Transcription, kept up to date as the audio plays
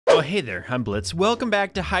Oh, hey there, I'm Blitz. Welcome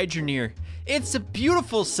back to Hydroneer. It's a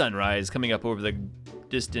beautiful sunrise coming up over the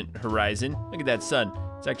distant horizon. Look at that sun.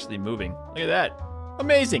 It's actually moving. Look at that.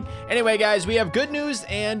 Amazing. Anyway, guys, we have good news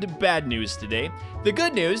and bad news today. The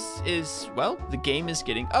good news is, well, the game is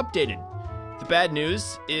getting updated. The bad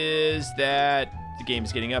news is that the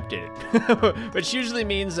game's getting updated, which usually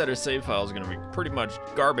means that our save file is going to be pretty much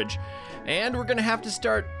garbage, and we're going to have to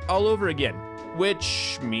start all over again.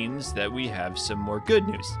 Which means that we have some more good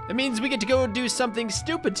news. That means we get to go do something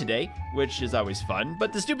stupid today, which is always fun,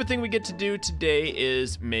 but the stupid thing we get to do today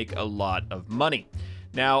is make a lot of money.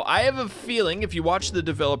 Now, I have a feeling if you watch the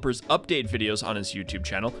developer's update videos on his YouTube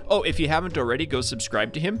channel, oh, if you haven't already, go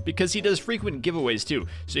subscribe to him because he does frequent giveaways too.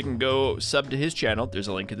 So you can go sub to his channel. There's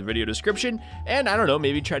a link in the video description. And I don't know,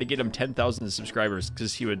 maybe try to get him 10,000 subscribers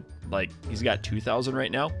because he would he's got 2,000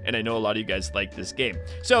 right now. And I know a lot of you guys like this game.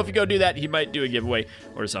 So if you go do that, he might do a giveaway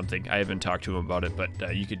or something. I haven't talked to him about it,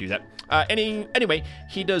 but you could do that. Anyway,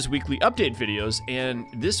 he does weekly update videos, and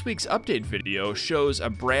this week's update video shows a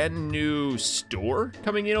brand new store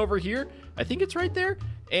coming in over here. I think it's right there.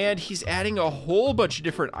 And he's adding a whole bunch of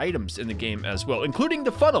different items in the game as well, including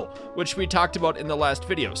the funnel, which we talked about in the last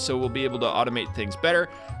video. So we'll be able to automate things better.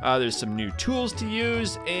 There's some new tools to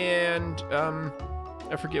use, and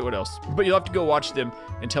I forget what else. But you'll have to go watch them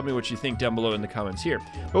and tell me what you think down below in the comments here.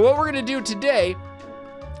 But what we're gonna do today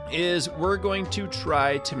is we're going to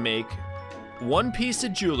try to make one piece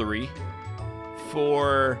of jewelry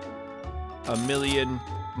for $1 million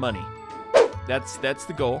money. That's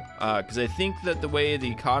the goal, because I think that the way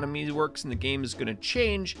the economy works in the game is going to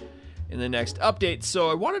change in the next update.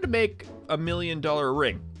 So I wanted to make $1 million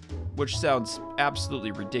ring, which sounds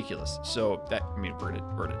absolutely ridiculous. So that, I mean, we're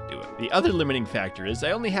gonna do it. The other limiting factor is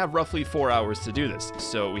I only have roughly 4 hours to do this.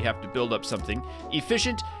 So we have to build up something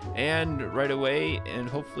efficient and right away, and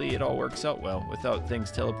hopefully it all works out well without things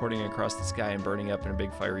teleporting across the sky and burning up in a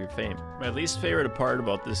big fiery flame. My least favorite part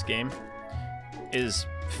about this game is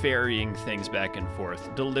ferrying things back and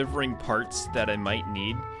forth, delivering parts that I might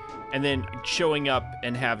need, and then showing up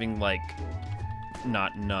and having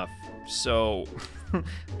not enough. So I'm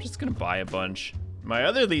just gonna buy a bunch. My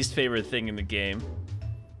other least favorite thing in the game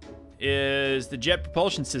is the jet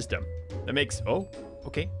propulsion system. That makes, oh,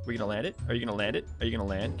 okay, we're gonna land it. Are you gonna land it? Are you gonna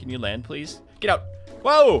land? Can you land, please? Get out.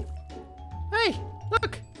 Whoa! Hey,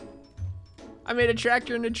 look! I made a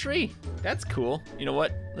tractor in a tree. That's cool. You know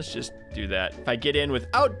what? Let's just do that. If I get in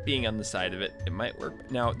without being on the side of it, it might work.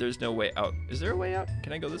 Now, there's no way out. Is there a way out?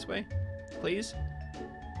 Can I go this way? Please?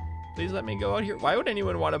 Please let me go out here. Why would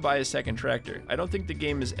anyone want to buy a second tractor? I don't think the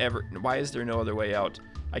game is ever... Why is there no other way out?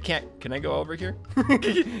 I can't... Can I go over here?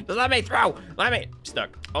 Just let me through! Let me...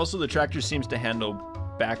 Stuck. Also, the tractor seems to handle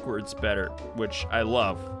backwards better, which I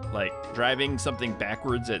love. Like, driving something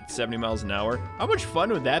backwards at 70 miles an hour. How much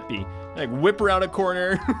fun would that be? Like, whip around a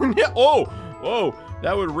corner. Oh! Whoa!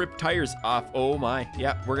 That would rip tires off. Oh my.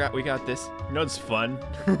 Yeah, we got this. You know, it's fun.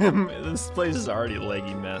 This place is already a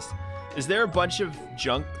leggy mess. Is there a bunch of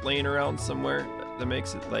junk laying around somewhere that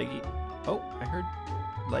makes it leggy? Oh, I heard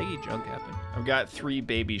leggy junk happen. I've got 3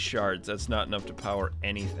 baby shards. That's not enough to power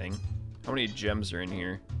anything. How many gems are in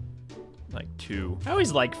here? Like 2. I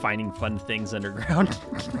always like finding fun things underground.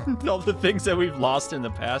 All the things that we've lost in the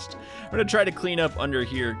past. I'm gonna try to clean up under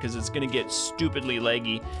here because it's gonna get stupidly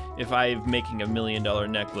leggy if I'm making $1 million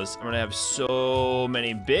necklace. I'm gonna have so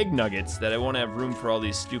many big nuggets that I won't have room for all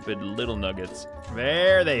these stupid little nuggets.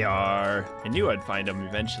 There they are. I knew I'd find them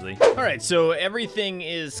eventually. All right, so everything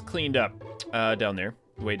is cleaned up down there.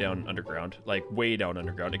 Way down underground, like way down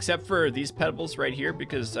underground, except for these pebbles right here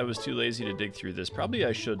because I was too lazy to dig through this. Probably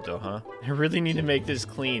I should though, huh? I really need to make this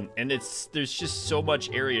clean, and there's just so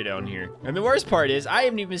much area down here. And the worst part is I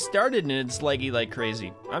haven't even started and it's leggy like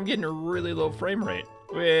crazy. I'm getting a really low frame rate,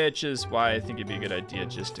 which is why I think it'd be a good idea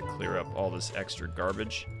just to clear up all this extra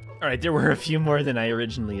garbage. All right, there were a few more than I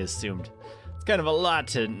originally assumed. It's kind of a lot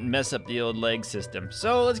to mess up the old leg system,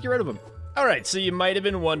 so let's get rid of them. All right, so you might have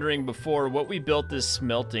been wondering before what we built this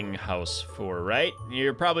smelting house for, right?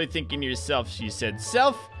 You're probably thinking to yourself, you said,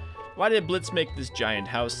 Self, why did Blitz make this giant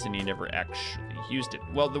house and he never actually used it?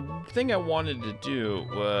 Well, the thing I wanted to do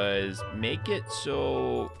was make it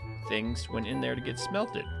so things went in there to get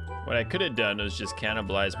smelted. What I could have done was just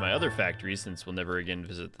cannibalize my other factory since we'll never again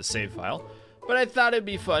visit the save file. But I thought it'd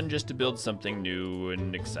be fun just to build something new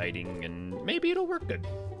and exciting, and maybe it'll work good.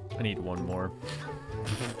 I need one more.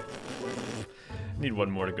 Need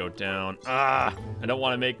one more to go down. I don't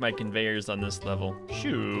want to make my conveyors on this level.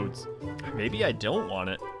 Shoot. Maybe I don't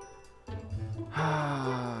want it.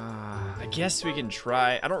 I guess we can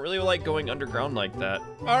try. I don't really like going underground like that.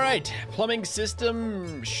 All right, plumbing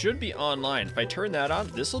system should be online. If I turn that on,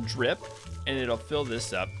 this will drip and it'll fill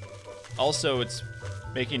this up. Also, it's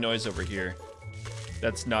making noise over here.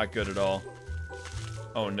 That's not good at all.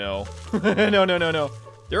 Oh no. No.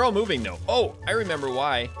 They're all moving though. Oh, I remember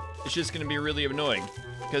why. It's just gonna be really annoying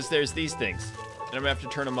because there's these things and I'm gonna have to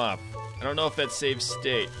turn them off. I don't know if that saves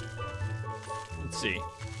state. Let's see.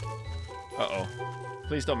 Uh-oh.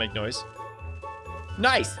 Please don't make noise.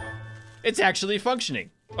 Nice! It's actually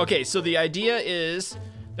functioning. Okay, so the idea is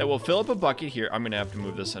that we'll fill up a bucket here. I'm gonna have to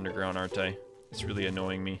move this underground, aren't I? It's really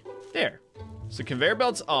annoying me. There. So conveyor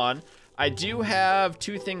belt's on. I do have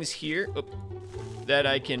 2 things here that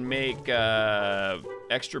I can make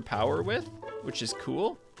extra power with, which is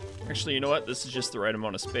cool. Actually, you know what? This is just the right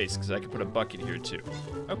amount of space because I can put a bucket here too.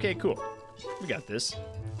 Okay, cool. We got this.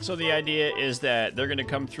 So the idea is that they're gonna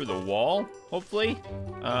come through the wall, hopefully.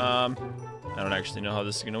 I don't actually know how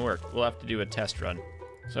this is gonna work. We'll have to do a test run.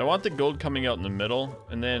 So I want the gold coming out in the middle,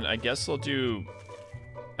 and then I guess I'll do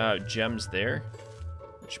gems there,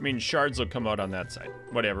 which means shards will come out on that side.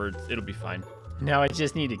 Whatever, it'll be fine. Now I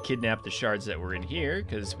just need to kidnap the shards that were in here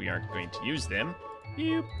because we aren't going to use them.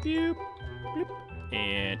 Boop, boop, boop.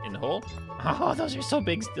 And in the hole. Oh, those are so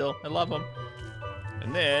big still. I love them.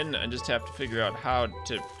 And then I just have to figure out how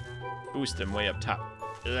to boost them way up top.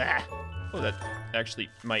 Ugh. Oh, that actually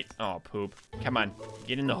might. Oh, poop. Come on.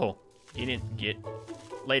 Get in the hole. Get in.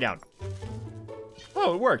 Lay down.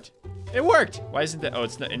 Oh, it worked. It worked. Why isn't that? Oh,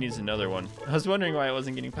 it's not. It needs another one. I was wondering why it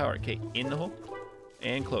wasn't getting power. Okay, in the hole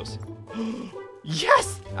and close.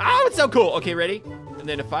 Yes! Oh, it's so cool. Okay, ready? And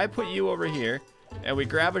then if I put you over here and we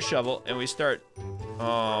grab a shovel and we start.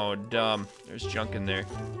 Oh, dumb. There's junk in there.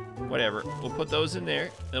 Whatever. We'll put those in there.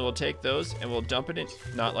 Then we'll take those and we'll dump it in.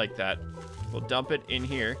 Not like that. We'll dump it in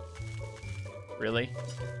here. Really?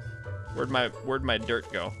 Where'd my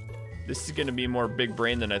dirt go? This is gonna be more big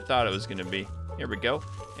brain than I thought it was gonna be. Here we go.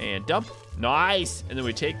 And dump. Nice! And then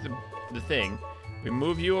we take the thing. We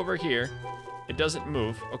move you over here. It doesn't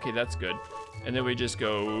move. Okay, that's good. And then we just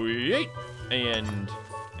go, yeet, and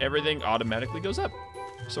everything automatically goes up.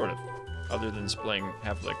 Sort of. Other than splaying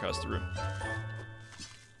halfway across the room.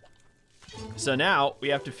 So now we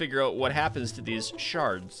have to figure out what happens to these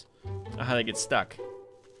shards. How they get stuck.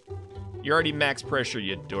 You're already max pressure,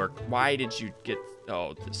 you dork. Why did you get...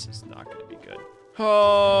 Oh, this is not going to be good.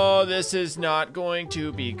 Oh, this is not going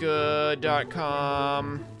to be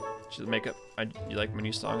good.com. Should make up... You like my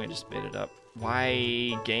new song? I just made it up.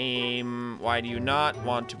 Why game? Why do you not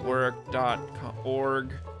want to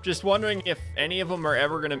work.org? Just wondering if any of them are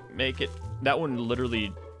ever going to make it. That one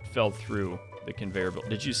literally fell through the conveyor belt.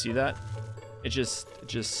 Did you see that? It just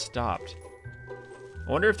stopped.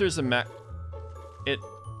 I wonder if there's a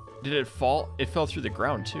did it fall? It fell through the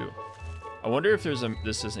ground too. I wonder if there's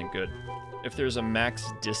this isn't good. If there's a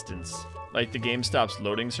max distance, like the game stops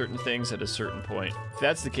loading certain things at a certain point. If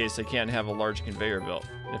that's the case, I can't have a large conveyor belt.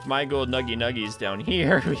 If my gold nuggies down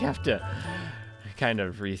here, we have to kind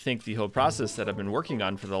of rethink the whole process that I've been working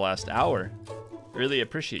on for the last hour. Really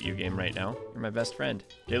appreciate you, game, right now. You're my best friend.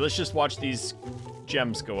 Okay, let's just watch these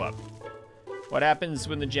gems go up. What happens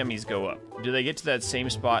when the gemmies go up? Do they get to that same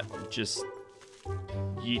spot, just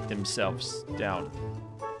yeet themselves down?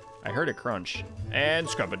 I heard a crunch. And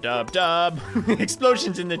scrub-a-dub-dub.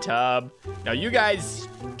 Explosions in the tub. Now you guys,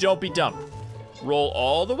 don't be dumb. Roll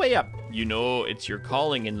all the way up. You know it's your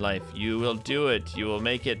calling in life. You will do it. You will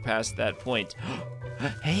make it past that point.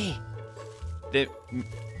 Hey. They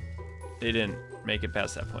didn't make it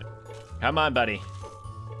past that point. Come on, buddy.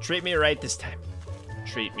 Treat me right this time.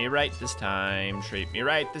 Treat me right this time. Treat me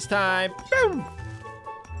right this time. Boom.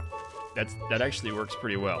 That actually works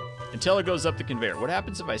pretty well. Until it goes up the conveyor. What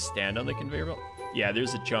happens if I stand on the conveyor belt? Yeah,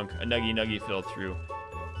 there's a chunk. A nuggie fell through.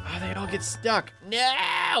 Oh, they all get stuck.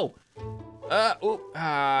 No!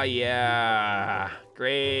 Yeah.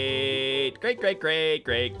 Great.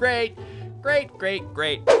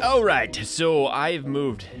 All right, so I've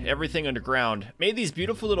moved everything underground. Made these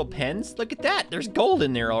beautiful little pens. Look at that. There's gold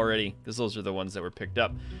in there already, because those are the ones that were picked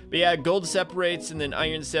up. But yeah, gold separates, and then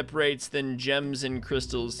iron separates, then gems and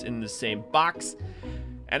crystals in the same box.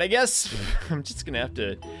 And I guess I'm just gonna have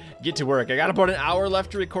to get to work. I got about an hour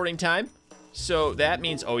left of recording time. So that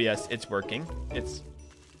means, oh yes, it's working.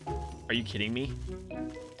 Are you kidding me?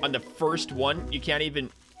 On the first one, you can't even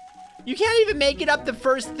make it up the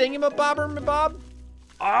first thingamabob?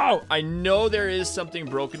 Oh, I know there is something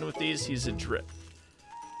broken with these. He's a trip.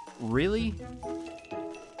 Really?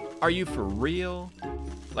 Are you for real?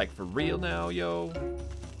 Like for real now, yo?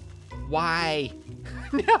 Why?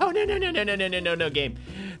 No, game.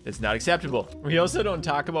 That's not acceptable. We also don't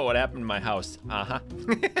talk about what happened in my house.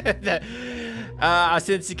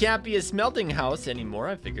 Since it can't be a smelting house anymore,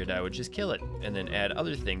 I figured I would just kill it and then add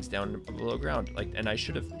other things down below ground. And I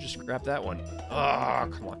should have just grabbed that one. Oh,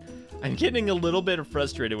 come on. I'm getting a little bit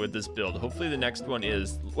frustrated with this build. Hopefully the next one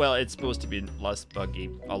is, well, it's supposed to be less buggy,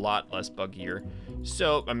 a lot less buggier.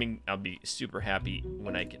 So, I mean, I'll be super happy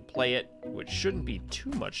when I can play it, which shouldn't be too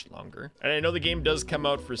much longer. And I know the game does come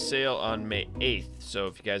out for sale on May 8th. So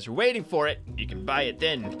if you guys are waiting for it, you can buy it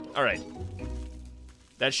then. All right.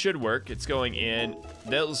 That should work. It's going in.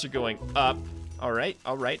 Those are going up. All right.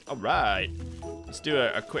 Let's do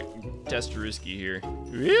a quick testaruski here.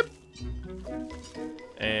 Yep.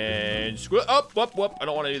 And up, whoop. I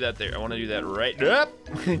don't want to do that there. I want to do that right up.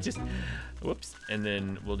 Just, whoops. And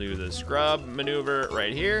then we'll do the scrub maneuver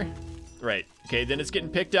right here. Right. Okay, then it's getting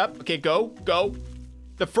picked up. Okay, go.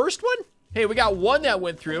 The first one? Hey, we got one that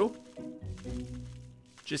went through.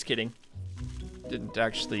 Just kidding. Doesn't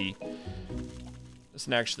actually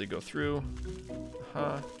go through.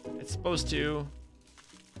 It's supposed to.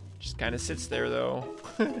 Just kind of sits there though.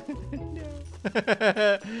 No.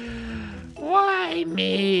 Why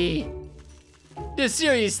me?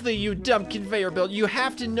 Seriously, you dumb conveyor belt. You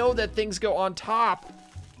have to know that things go on top.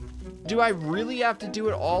 Do I really have to do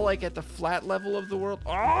it all like at the flat level of the world?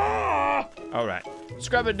 Ah! All right.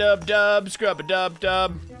 Scrub-a-dub-dub,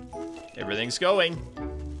 scrub-a-dub-dub. Everything's going.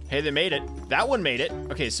 Hey, they made it. That one made it.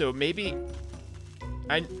 Okay, so maybe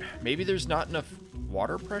there's not enough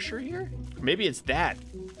water pressure here? Maybe it's that.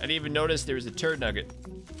 I didn't even notice there was a turd nugget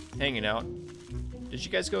hanging out. Did you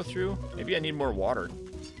guys go through? Maybe I need more water.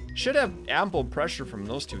 Should have ample pressure from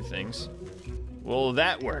those two things. Will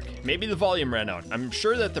that work? Maybe the volume ran out. I'm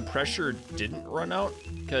sure that the pressure didn't run out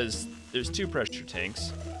because there's two pressure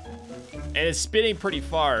tanks. And it's spinning pretty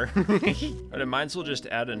far. But I might as well just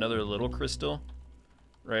add another little crystal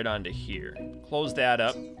right onto here. Close that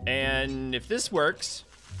up. And if this works,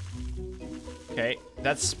 okay,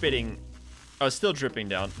 that's spitting. Oh, it's still dripping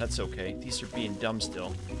down. That's okay. These are being dumb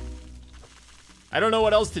still. I don't know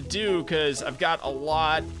what else to do because I've got a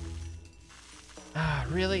lot.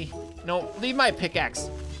 Really? No, leave my pickaxe.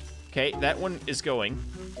 Okay, that one is going.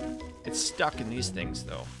 It's stuck in these things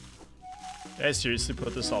though. Did I seriously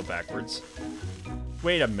put this all backwards?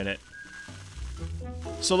 Wait a minute.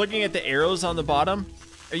 So looking at the arrows on the bottom,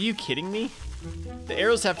 are you kidding me? The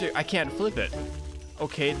arrows have to, I can't flip it.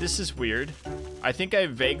 Okay, this is weird. I think I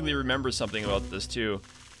vaguely remember something about this too.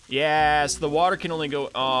 Yes, the water can only go,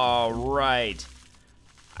 oh, right.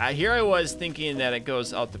 Here I was thinking that it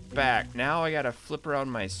goes out the back. Now I gotta flip around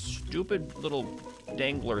my stupid little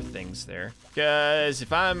dangler things there. Because if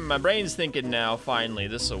my brain's thinking now, finally,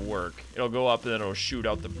 this'll work. It'll go up and then it'll shoot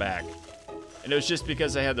out the back. And it was just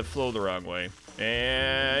because I had the flow the wrong way.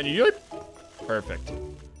 And yep, perfect.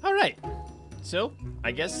 All right, so I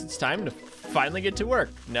guess it's time to finally get to work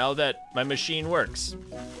now that my machine works.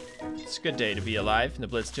 It's a good day to be alive in the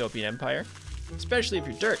Blitztopian Empire, especially if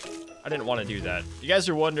you're dirt. I didn't want to do that. You guys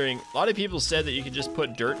are wondering, a lot of people said that you could just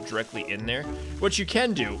put dirt directly in there, which you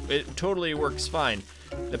can do. It totally works fine.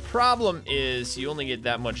 The problem is you only get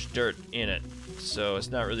that much dirt in it, so it's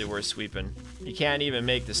not really worth sweeping. You can't even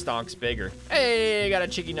make the stonks bigger. Hey, I got a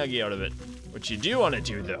chicky nugget out of it. What you do want to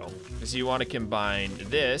do though, is you want to combine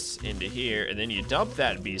this into here, and then you dump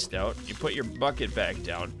that beast out, you put your bucket back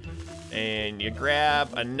down, and you grab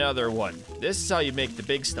another one. This is how you make the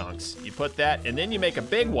big stonks. You put that, and then you make a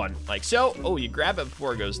big one, like so. Oh, you grab it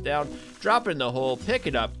before it goes down, drop it in the hole, pick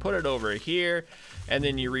it up, put it over here, and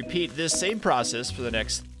then you repeat this same process for the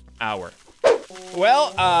next hour.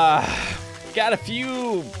 Well, got a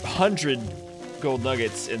few hundred gold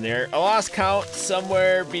nuggets in there. I lost count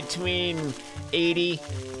somewhere between 80,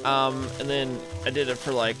 and then I did it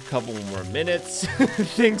for like a couple more minutes.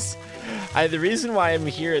 The reason why I'm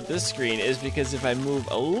here at this screen is because if I move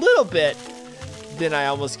a little bit, then I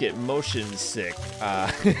almost get motion sick.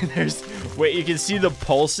 Wait, you can see the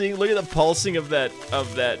pulsing. Look at the pulsing of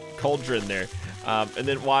that cauldron there. And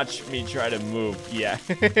then watch me try to move. Yeah.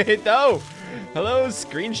 No. Hello,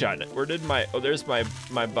 screenshot. Where did there's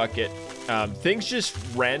my bucket. Things just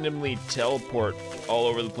randomly teleport all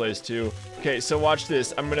over the place too. Okay, so watch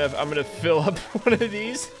this. I'm gonna fill up one of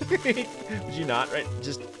these. Would you not? Right?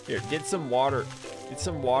 Just here, get some water. Get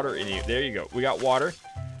some water in you. There you go. We got water.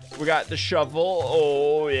 We got the shovel.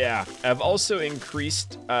 Oh yeah. I've also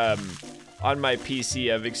increased on my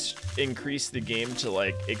PC. I've increased the game to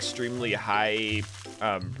like extremely high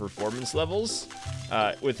performance levels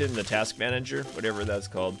within the task manager, whatever that's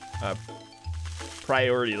called.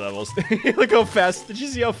 Priority levels. Look how fast. Did you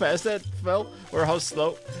see how fast that fell? Or how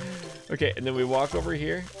slow? Okay, and then we walk over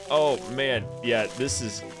here. Oh, man. Yeah, this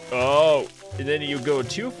is... Oh, and then you go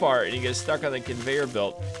too far and you get stuck on the conveyor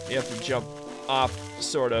belt. You have to jump off,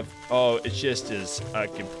 sort of. Oh, it just is a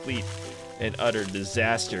complete and utter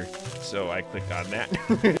disaster. So I click on that.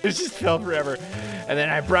 It just fell forever. And then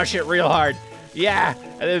I brush it real hard. Yeah,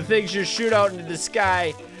 and then things just shoot out into the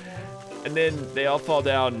sky. And then they all fall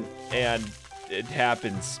down, and it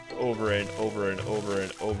happens over and over and over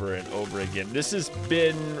and over and over again. This has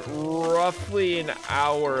been roughly an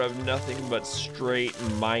hour of nothing but straight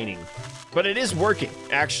mining. But it is working.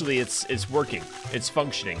 Actually, it's working. It's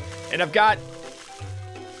functioning. And I've got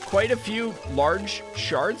quite a few large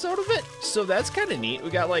shards out of it, so that's kind of neat.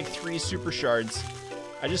 We got like 3 super shards.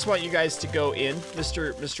 I just want you guys to go in,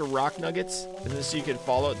 Mr. Rock Nuggets, and then so you can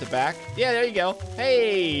follow at the back. Yeah, there you go.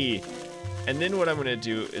 Hey! And then what I'm gonna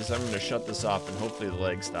do is I'm gonna shut this off and hopefully the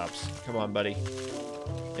leg stops. Come on, buddy.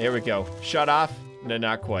 There we go. Shut off? No,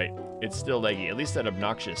 not quite. It's still leggy. At least that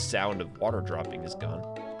obnoxious sound of water dropping is gone.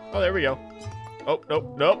 Oh, there we go. Oh,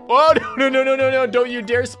 nope, nope. Oh, no. Don't you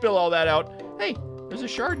dare spill all that out. Hey, there's a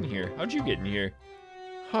shard in here. How'd you get in here?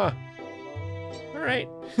 Huh. All right.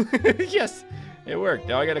 Yes, it worked.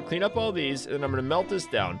 Now I gotta clean up all these and I'm gonna melt this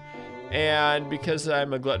down. And because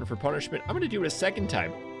I'm a glutton for punishment, I'm gonna do it a second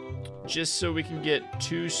time. Just so we can get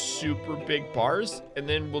 2 super big bars, and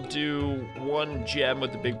then we'll do 1 gem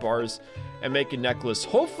with the big bars and make a necklace,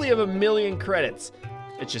 hopefully of 1,000,000 credits.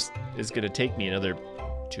 It just is gonna take me another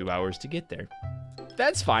 2 hours to get there.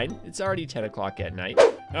 That's fine, it's already 10 o'clock at night.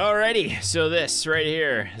 Alrighty, so this right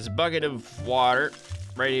here is a bucket of water,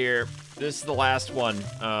 right here. This is the last one.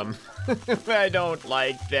 I don't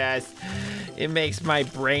like this. It makes my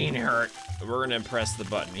brain hurt. We're gonna press the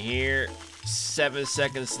button here. 7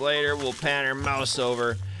 seconds later, we'll pan our mouse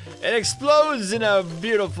over. It explodes in a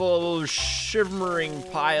beautiful, shimmering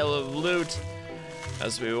pile of loot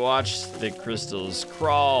as we watch the crystals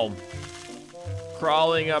crawling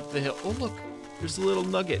up the hill. Oh, look, there's a little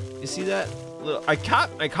nugget. You see that? I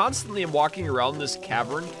constantly am walking around this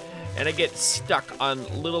cavern, and I get stuck on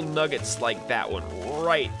little nuggets like that one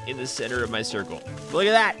right in the center of my circle. Look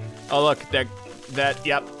at that. Oh, look, yep,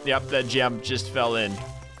 that gem just fell in.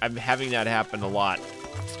 I'm having that happen a lot.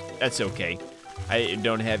 That's okay. I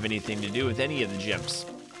don't have anything to do with any of the gems.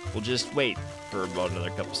 We'll just wait for about another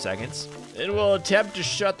couple seconds, and we'll attempt to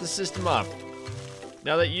shut the system off.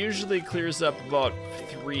 Now that usually clears up about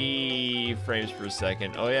 3 frames per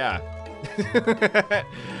second. Oh yeah.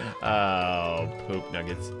 Oh, poop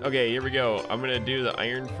nuggets. Okay, here we go. I'm gonna do the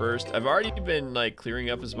iron first. I've already been like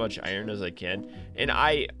clearing up as much iron as I can, and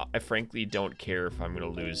I frankly don't care if I'm gonna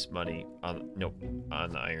lose money on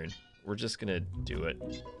the iron. We're just gonna do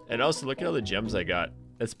it. And also look at all the gems I got.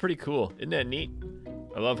 That's pretty cool. Isn't that neat?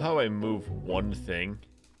 I love how I move one thing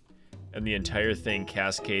and the entire thing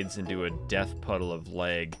cascades into a death puddle of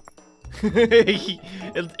lag.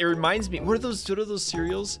 It reminds me, what are those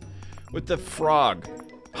cereals with the frog?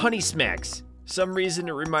 Honey Smacks. Some reason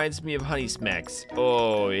it reminds me of Honey Smacks.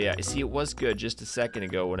 Oh yeah, see, it was good just a second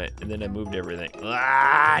ago and then I moved everything.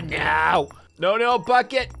 Ah, no! No,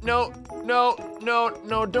 bucket! No,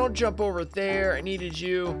 don't jump over there. I needed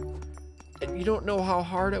you. You don't know how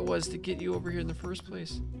hard it was to get you over here in the first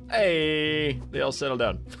place. Hey, they all settle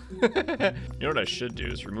down. You know what I should do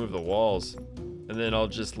is remove the walls, and then I'll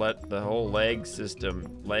just let the whole lag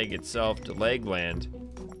system lag itself to lag land.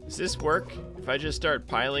 Does this work? If I just start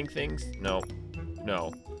piling things? No.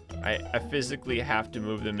 I physically have to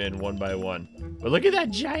move them in one by one. But look at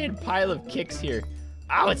that giant pile of kicks here.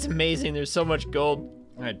 Oh, it's amazing. There's so much gold.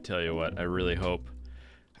 I tell you what, I really hope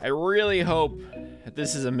that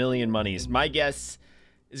this is 1,000,000 monies. My guess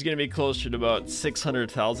is gonna be closer to about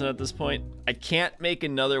 600,000 at this point. I can't make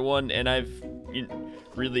another one, and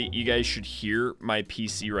you guys should hear my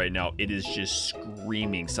PC right now. It is just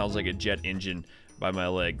screaming. Sounds like a jet engine by my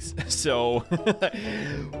legs. So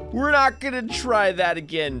we're not gonna try that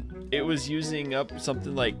again. It was using up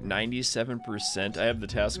something like 97%. I have the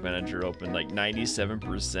task manager open, like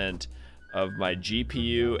 97% of my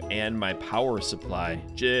GPU and my power supply,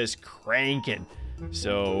 just cranking.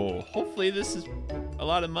 So hopefully this is a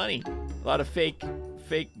lot of money, a lot of fake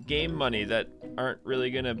game money that aren't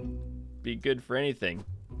really gonna be good for anything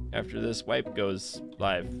after this wipe goes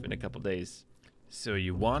live in a couple days. So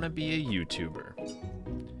you want to be a YouTuber.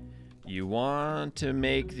 You want to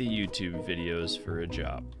make the YouTube videos for a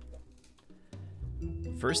job.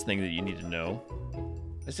 First thing that you need to know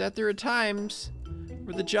is that there are times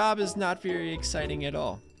where the job is not very exciting at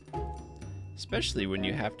all. Especially when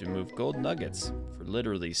you have to move gold nuggets for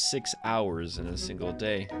literally 6 hours in a single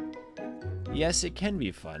day. Yes, it can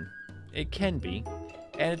be fun. It can be.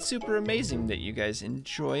 And it's super amazing that you guys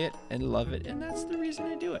enjoy it and love it, and that's the reason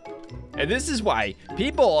I do it. And this is why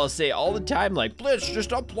people all say all the time, like, Blitz,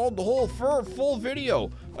 just upload the whole full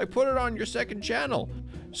video. Like, put it on your second channel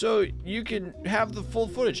so you can have the full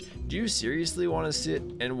footage. Do you seriously want to sit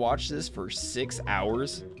and watch this for 6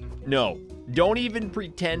 hours? No, don't even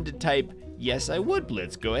pretend to type, yes, I would,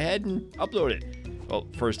 Blitz. Go ahead and upload it. Well,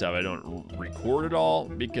 first off, I don't record it all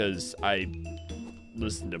because I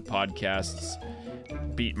listen to podcasts,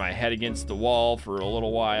 beat my head against the wall for a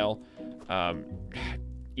little while,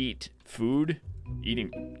 eat food.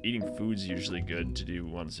 Eating food's usually good to do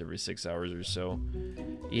once every 6 hours or so.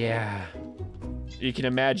 Yeah, you can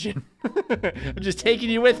imagine. I'm just taking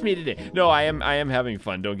you with me today. No, I am having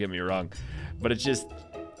fun, don't get me wrong. But it's just,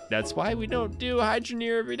 that's why we don't do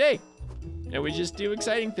Hydroneer every day. And we just do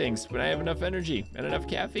exciting things when I have enough energy and enough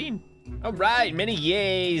caffeine. All right, many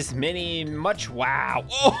yays, much wow.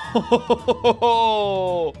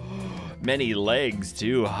 Oh, many legs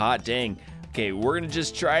too, hot dang. Okay, we're gonna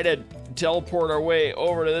just try to teleport our way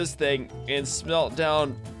over to this thing and smelt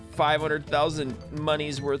down 500,000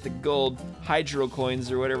 money's worth of gold, hydro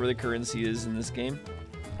coins or whatever the currency is in this game.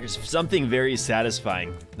 There's something very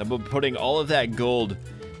satisfying about putting all of that gold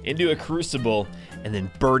into a crucible and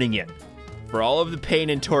then burning it. For all of the pain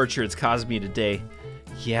and torture it's caused me today.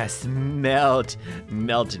 Yes, melt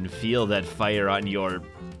and feel that fire on your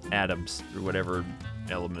atoms or whatever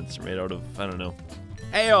elements are made out of. I don't know.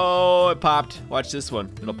 Heyo, it popped. Watch this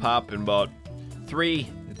one. It'll pop in about 3,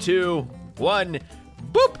 2, 1,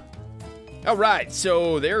 boop. All right,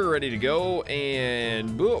 so they're ready to go,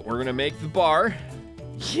 and boop, we're gonna make the bar.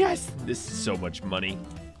 Yes, this is so much money.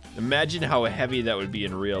 Imagine how heavy that would be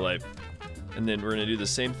in real life. And then we're gonna do the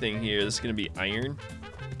same thing here. This is gonna be iron.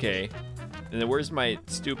 Okay. And then where's my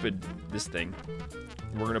stupid, this thing?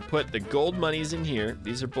 We're gonna put the gold monies in here.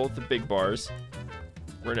 These are both the big bars.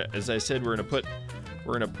 We're gonna, as I said, we're gonna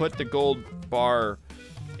put the gold bar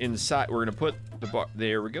inside. We're gonna put the bar,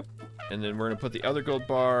 there we go. And then we're gonna put the other gold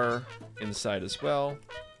bar inside as well.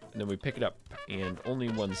 And then we pick it up, and only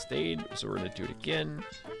one stayed, so we're gonna do it again.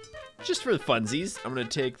 Just for the funsies, I'm gonna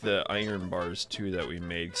take the iron bars too that we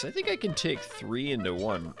made, because I think I can take 3 into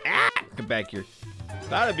 1. Ah! Come back here.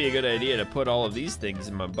 Thought it'd be a good idea to put all of these things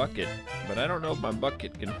in my bucket, but I don't know if my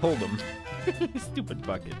bucket can hold them. Stupid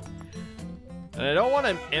bucket. And I don't want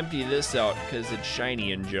to empty this out because it's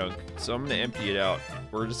shiny and junk, so I'm gonna empty it out.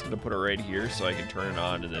 We're just gonna put it right here so I can turn it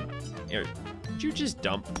on, and then here. Could you just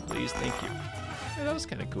dump, please? Thank you. Yeah, that was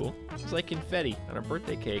kind of cool. It was like confetti on a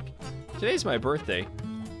birthday cake. Today's my birthday.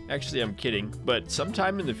 Actually, I'm kidding, but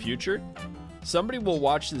sometime in the future, somebody will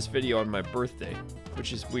watch this video on my birthday,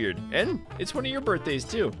 which is weird. And it's one of your birthdays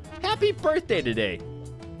too. Happy birthday today.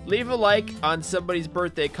 Leave a like on somebody's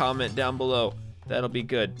birthday comment down below. That'll be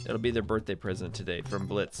good. That'll be their birthday present today from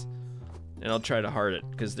Blitz. And I'll try to heart it,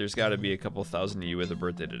 because there's got to be a couple thousand of you with a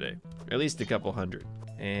birthday today. At least a couple hundred.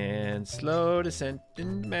 And slow descent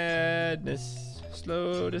into madness.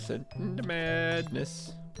 Slow descent into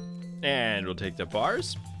madness. And we'll take the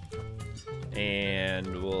bars.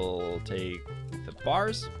 And we'll take the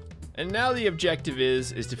bars. And now the objective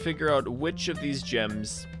is to figure out which of these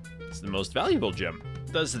gems is the most valuable gem.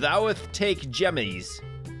 Does thou'th take gemmies?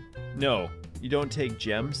 No, you don't take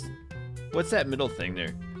gems. What's that middle thing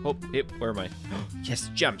there? Oh, where am I? Yes,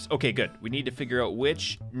 gems. Okay, good. We need to figure out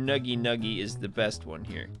which nuggy is the best one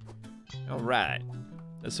here. All right.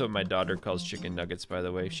 That's what my daughter calls chicken nuggets, by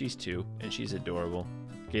the way. She's 2, and she's adorable.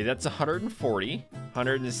 Okay, that's 140,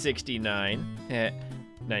 169,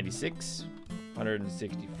 96,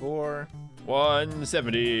 164,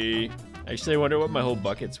 170. Actually, I wonder what my whole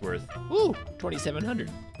bucket's worth. Ooh, 2,700.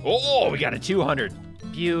 Oh, we got a 200.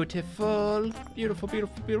 Beautiful, beautiful,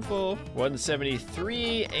 beautiful, beautiful.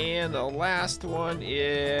 173, and the last one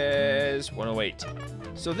is 108.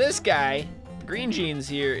 So this guy, Green Jeans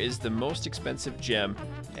here, is the most expensive gem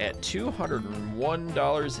at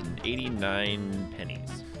 $201.89.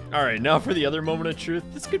 All right, now for the other moment of truth.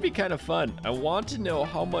 This could be kind of fun. I want to know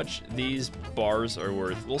how much these bars are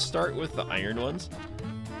worth. We'll start with the iron ones.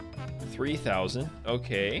 3,000,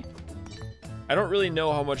 okay. I don't really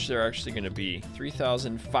know how much they're actually gonna be.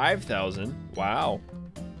 3,000, 5,000, wow.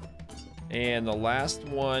 And the last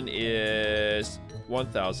one is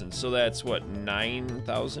 1,000, so that's what,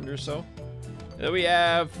 9,000 or so? And then we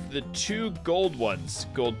have the 2 gold ones.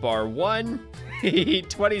 Gold bar 1,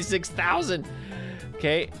 26,000.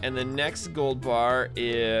 Okay, and the next gold bar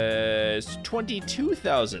is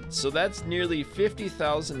 22,000. So that's nearly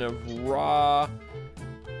 50,000 of raw,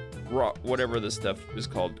 whatever this stuff is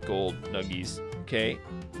called, gold nuggies. Okay,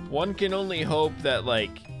 one can only hope that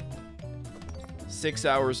like 6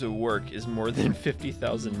 hours of work is more than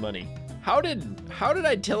 50,000 money. How did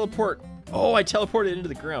I teleport? Oh, I teleported into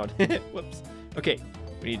the ground. Whoops. Okay,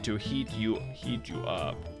 we need to heat you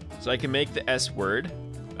up. So I can make the S word.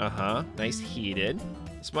 Nice heated.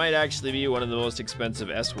 This might actually be one of the most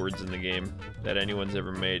expensive S words in the game that anyone's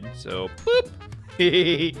ever made. So, boop.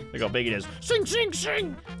 Look how big it is. Sing, sing,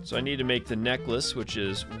 sing. So I need to make the necklace, which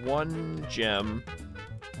is 1 gem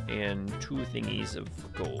and 2 thingies of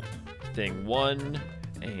gold. Thing 1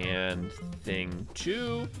 and thing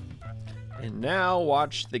 2. And now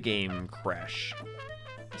watch the game crash.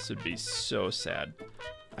 This would be so sad.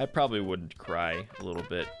 I probably would cry a little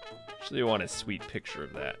bit. Actually, I want a sweet picture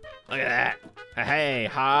of that. Look at that. Hey,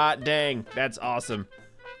 hot dang. That's awesome.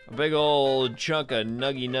 A big old chunk of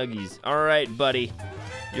nuggies. All right, buddy.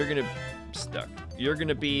 You're gonna stuck. You're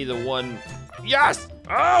gonna be the one. Yes!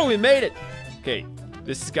 Oh, we made it. Okay,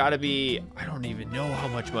 this has gotta be, I don't even know how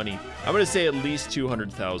much money. I'm gonna say at least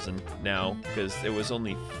 200,000 now, because it was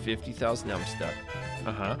only 50,000. Now I'm stuck.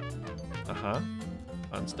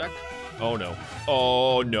 Unstuck. Oh no.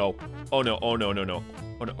 Oh no. Oh no. Oh no, no, no.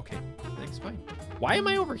 Oh no, okay. Everything's fine. Why am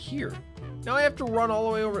I over here? Now I have to run all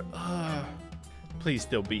the way over. Please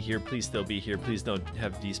still be here. Please still be here. Please don't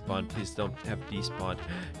have despawn. Please don't have despawn.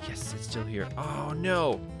 Yes, it's still here. Oh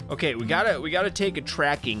no. Okay, we gotta take a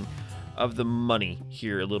tracking of the money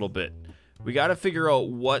here a little bit. We gotta figure out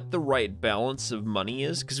what the right balance of money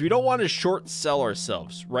is, because we don't want to short sell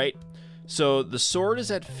ourselves, right? So the sword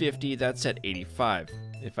is at 50, that's at 85.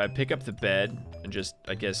 If I pick up the bed and just,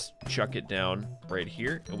 I guess, chuck it down right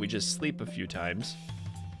here, and we just sleep a few times.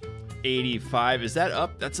 85, is that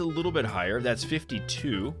up? That's a little bit higher. That's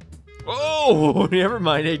 52. Oh, never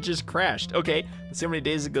mind, it just crashed. Okay, let's see how many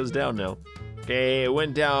days it goes down now. Okay, it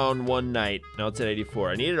went down 1 night. Now it's at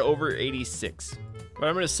 84. I need it over 86. But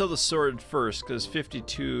I'm gonna sell the sword first, because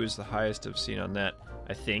 52 is the highest I've seen on that,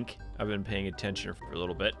 I think. I've been paying attention for a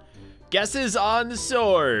little bit. Guesses on the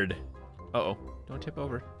sword. Uh-oh, don't tip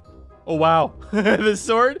over. Oh, wow, the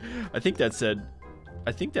sword? I think that said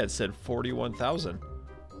 41,000.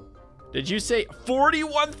 Did you say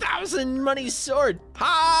 41,000 money sword?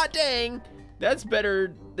 Ha, dang. That's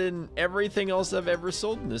better than everything else I've ever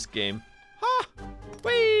sold in this game. Ha,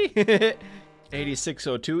 whee.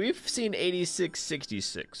 8602, we've seen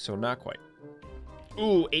 8666, so not quite.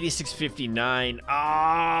 Ooh, 8659,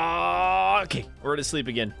 okay, we're to sleep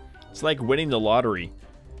again. It's like winning the lottery,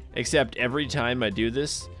 except every time I do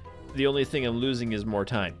this, the only thing I'm losing is more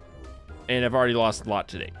time. And I've already lost a lot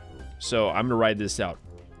today. So I'm gonna ride this out.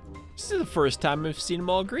 This is the first time I've seen them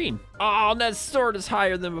all green. Oh, that sword is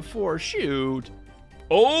higher than before, shoot.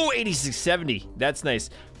 Oh, 8670, that's nice.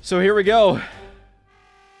 So here we go.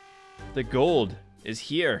 The gold is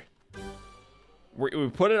here. We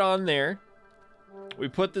put it on there. We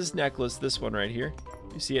put this necklace, this one right here.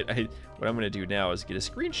 You see it? What I'm gonna do now is get a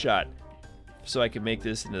screenshot so I can make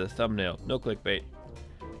this into the thumbnail. No clickbait.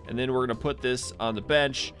 And then we're gonna put this on the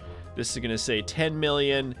bench. This is gonna say 10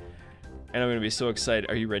 million. And I'm gonna be so excited.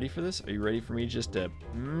 Are you ready for this? Are you ready for me just to,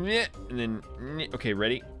 and then, okay,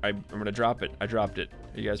 ready? I'm gonna drop it. I dropped it.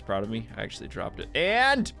 Are you guys proud of me? I actually dropped it.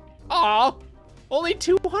 And, oh, only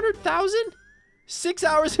 200,000? 6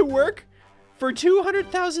 hours of work for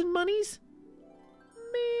 200,000 monies?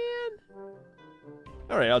 Man.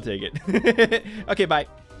 All right, I'll take it. Okay, bye.